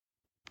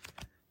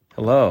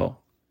Hello,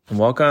 and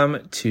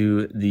welcome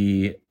to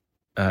the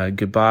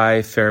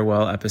goodbye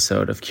farewell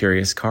episode of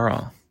Curious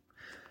Karl.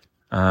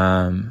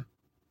 I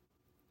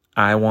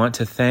want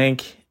to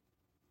thank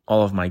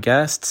all of my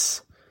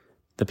guests,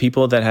 the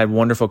people that had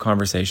wonderful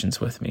conversations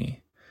with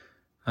me.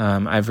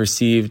 I've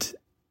received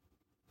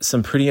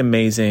some pretty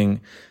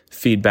amazing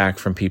feedback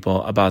from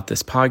people about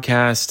this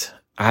podcast.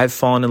 I've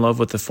fallen in love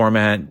with the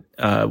format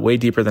way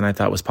deeper than I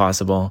thought was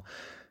possible.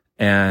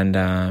 And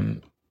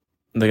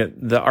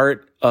the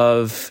art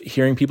of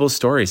hearing people's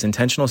stories,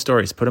 intentional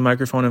stories, put a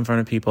microphone in front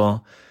of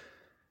people,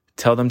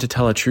 tell them to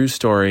tell a true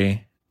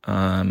story,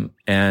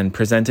 and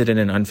present it in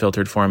an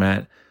unfiltered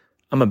format.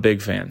 I'm a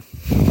big fan.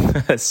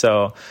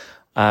 So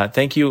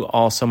thank you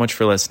all so much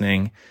for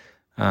listening.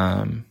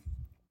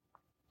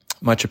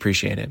 Much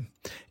appreciated.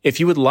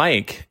 If you would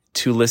like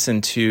to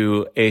listen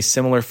to a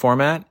similar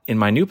format in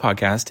my new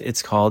podcast,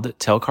 it's called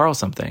Tell Karl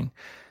Something.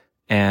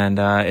 And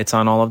it's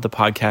on all of the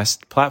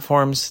podcast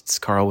platforms. It's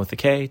Karl with a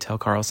K, Tell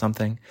Karl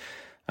Something.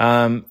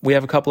 We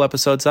have a couple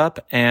episodes up,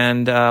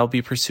 and I'll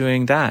be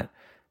pursuing that.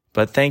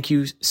 But thank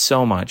you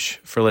so much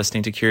for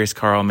listening to Curious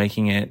Karl,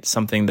 making it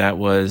something that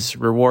was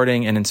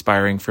rewarding and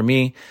inspiring for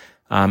me,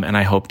 and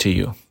I hope to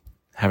you.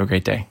 Have a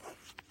great day.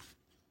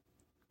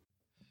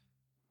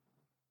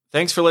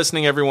 Thanks for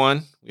listening,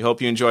 everyone. We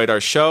hope you enjoyed our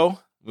show.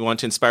 We want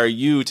to inspire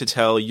you to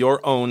tell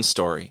your own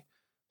story.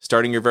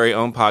 Starting your very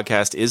own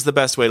podcast is the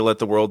best way to let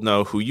the world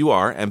know who you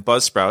are, and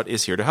Buzzsprout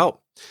is here to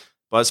help.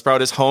 Buzzsprout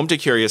is home to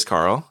Curious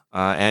Karl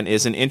and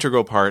is an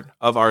integral part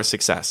of our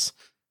success.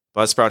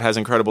 Buzzsprout has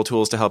incredible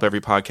tools to help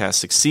every podcast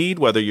succeed,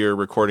 whether you're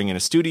recording in a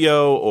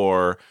studio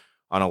or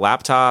on a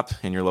laptop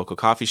in your local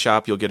coffee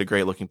shop. You'll get a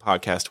great-looking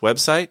podcast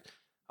website,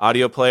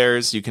 audio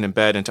players you can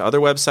embed into other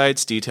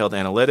websites, detailed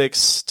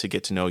analytics to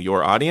get to know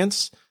your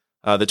audience,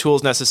 the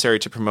tools necessary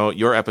to promote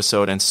your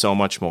episode, and so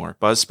much more.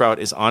 Buzzsprout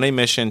is on a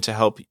mission to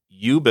help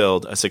you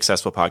build a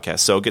successful podcast,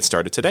 so get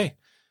started today.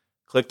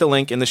 Click the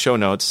link in the show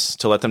notes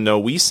to let them know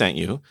we sent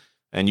you,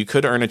 and you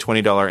could earn a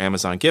 $20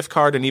 Amazon gift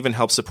card and even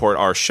help support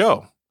our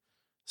show.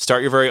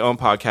 Start your very own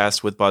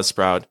podcast with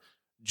Buzzsprout.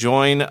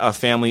 Join a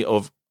family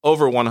of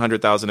over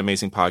 100,000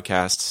 amazing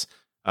podcasts,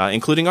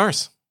 including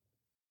ours.